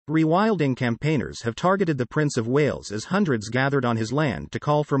Rewilding campaigners have targeted the Prince of Wales as hundreds gathered on his land to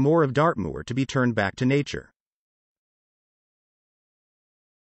call for more of Dartmoor to be turned back to nature.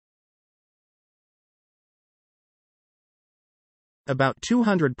 About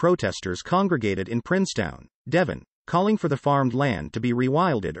 200 protesters congregated in Princetown, Devon, calling for the farmed land to be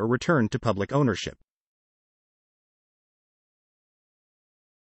rewilded or returned to public ownership.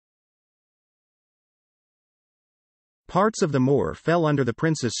 Parts of the moor fell under the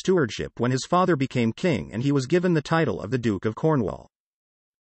prince's stewardship when his father became king and he was given the title of the Duke of Cornwall.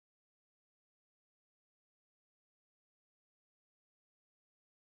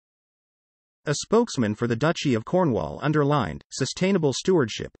 A spokesman for the Duchy of Cornwall underlined, sustainable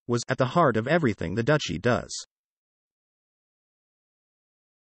stewardship was at the heart of everything the duchy does.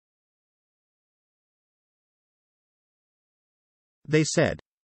 They said,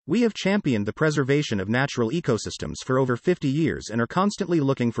 "We have championed the preservation of natural ecosystems for over 50 years and are constantly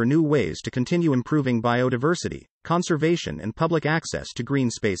looking for new ways to continue improving biodiversity, conservation and public access to green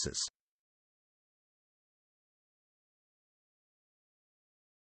spaces."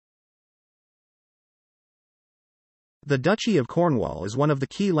 The Duchy of Cornwall is one of the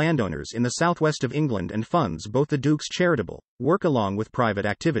key landowners in the southwest of England and funds both the Duke's charitable work along with private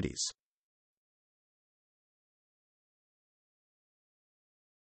activities.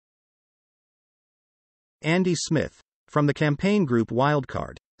 Andy Smith, from the campaign group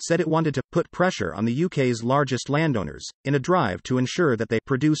Wildcard, said it wanted to put pressure on the UK's largest landowners, in a drive to ensure that they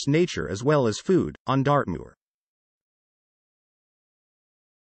produce nature as well as food, on Dartmoor.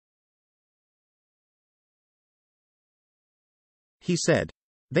 He said,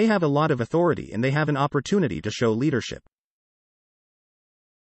 "They have a lot of authority and they have an opportunity to show leadership."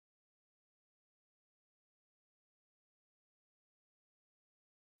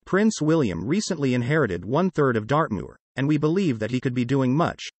 Prince William recently inherited 1/3 of Dartmoor, and we believe that he could be doing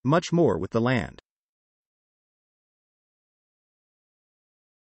much, much more with the land.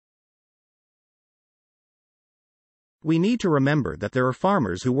 We need to remember that there are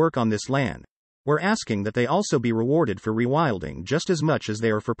farmers who work on this land. We're asking that they also be rewarded for rewilding just as much as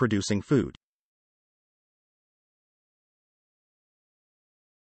they are for producing food.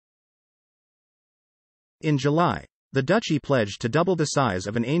 In July, the Duchy pledged to double the size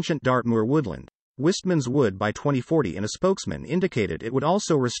of an ancient Dartmoor woodland, Wistman's Wood, by 2040, and a spokesman indicated it would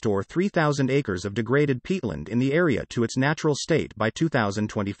also restore 3,000 acres of degraded peatland in the area to its natural state by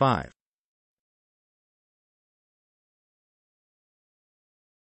 2025.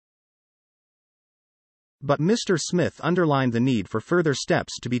 But Mr. Smith underlined the need for further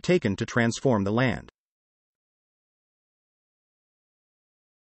steps to be taken to transform the land.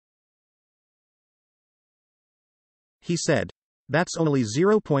 He said, "That's only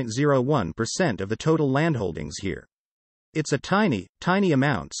 0.01% of the total landholdings here. It's a tiny, tiny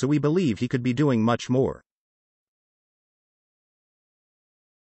amount, so we believe he could be doing much more."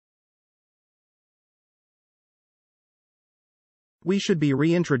 We should be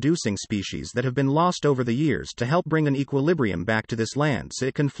reintroducing species that have been lost over the years to help bring an equilibrium back to this land so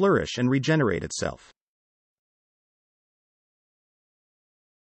it can flourish and regenerate itself.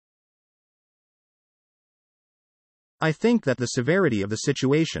 I think that the severity of the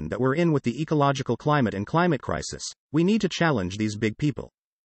situation that we're in with the ecological climate and climate crisis, we need to challenge these big people.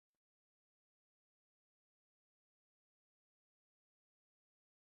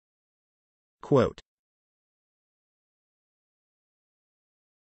 Quote,